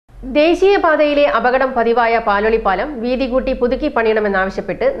ദേശീയപാതയിലെ അപകടം പതിവായ പാലോളിപ്പാലം വീതി കൂട്ടി പുതുക്കി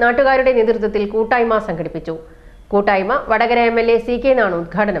പണിയണമെന്നാവശ്യപ്പെട്ട് നാട്ടുകാരുടെ നേതൃത്വത്തിൽ കൂട്ടായ്മ സംഘടിപ്പിച്ചു. കൂട്ടായ്മ വടകര MLA CK നാണു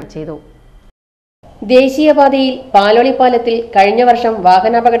ഉദ്ഘാടനം ചെയ്തു. ദേശീയപാതയിൽ പാലോളിപ്പാലത്തിൽ കഴിഞ്ഞ വർഷം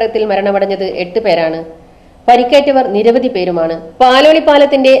വാഹനാപകടത്തിൽ മരണമടഞ്ഞത് 8 പേരാണ്. പരിക്കേറ്റവർ നിരവധി പേരുമാണ്.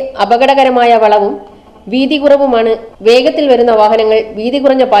 പാലോളിപ്പാലത്തിന്റെ അപകടകരമായ വളവും വീതി കുറവുമാണ് വേഗത്തിൽ വരുന്ന വാഹനങ്ങൾ വീതി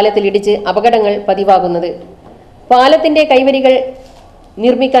കുറഞ്ഞ പാലത്തിൽ ഇടിച്ച് അപകടങ്ങൾ പതിവാകുന്നത്. പാലത്തിന്റെ കൈവരികൾ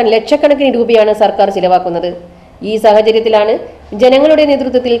നിർമ്മിക്കാൻ ലക്ഷക്കണക്കിന് രൂപയാണ് സർക്കാർ ചിലവാക്കുന്നത്. ഈ സാഹചര്യത്തിലാണ് ജനങ്ങളുടെ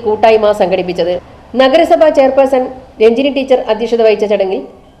നേതൃത്വത്തിൽ കൂട്ടായ്മ സംഘടിപ്പിച്ചത്. നഗരസഭാ ചെയർപേഴ്സൺ രഞ്ജിനി ടീച്ചർ അധ്യക്ഷത വഹിച്ച ചടങ്ങിൽ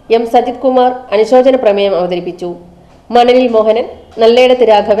M. സജിത് കുമാർ അനുശോചന പ്രമേയം അവതരിപ്പിച്ചു. മണലിൽ മോഹനൻ, നല്ലേടത്ത്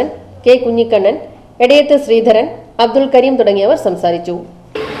രാഘവൻ, K. കുഞ്ഞിക്കണ്ണൻ, എടയത്ത് ശ്രീധരൻ, അബ്ദുൽ കരീം തുടങ്ങിയവർ സംസാരിച്ചു.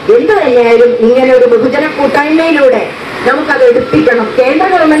 എന്തായാലും ഇങ്ങനെ ഒരു ബഹുജന കൂട്ടായ്മയിലൂടെ നമുക്കത് എടുപ്പിക്കണം. കേന്ദ്ര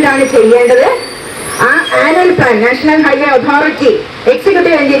ഗവൺമെന്റ് ആണ് ചെയ്യേണ്ടത്. ആ annual plan national highway authority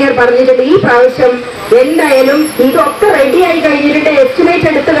executive engineer പറഞ്ഞിട്ടുണ്ട് ഈ പ്രാവശ്യം എന്തായാലും ഇതൊക്കെ റെഡിയായി കഴിഞ്ഞിട്ട് എസ്റ്റിമേറ്റ്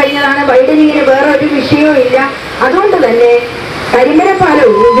എടുത്തു കഴിഞ്ഞതാണ്. വൈഡനിങ്ങിന് വേറെ ഒരു വിഷയവും ഇല്ല. അതുകൊണ്ട് തന്നെ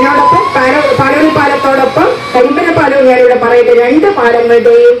കരിമ്പനപ്പാലവും ഇതിനോടൊപ്പം പാലോളിപ്പാലത്തോടൊപ്പം കരിമ്പനപ്പാലവും ഞാനിവിടെ പറയട്ടെ, 2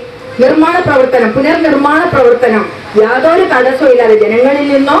 പാലങ്ങളുടെയും നിർമ്മാണ പ്രവർത്തനം, പുനർനിർമ്മാണ പ്രവർത്തനം യാതൊരു തടസ്സവും ഇല്ലാതെ ജനങ്ങളിൽ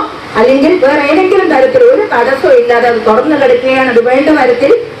നിന്നോ അല്ലെങ്കിൽ വേറെ ഏതെങ്കിലും തരത്തിൽ ഒരു തടസ്സവും ഇല്ലാതെ അത് തുറന്നു കിടക്കുകയാണ്. അത് വേണ്ട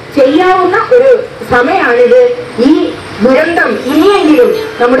തരത്തിൽ ചെയ്യാവുന്ന ഒരു സമയമാണിത്. ഈ ദുരന്തം ഇനിയെങ്കിലും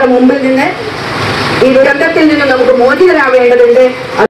നമ്മുടെ മുമ്പിൽ നിന്ന്, ഈ ദുരന്തത്തിൽ നിന്ന് നമുക്ക് മോചിതരാവേണ്ടതുണ്ട്.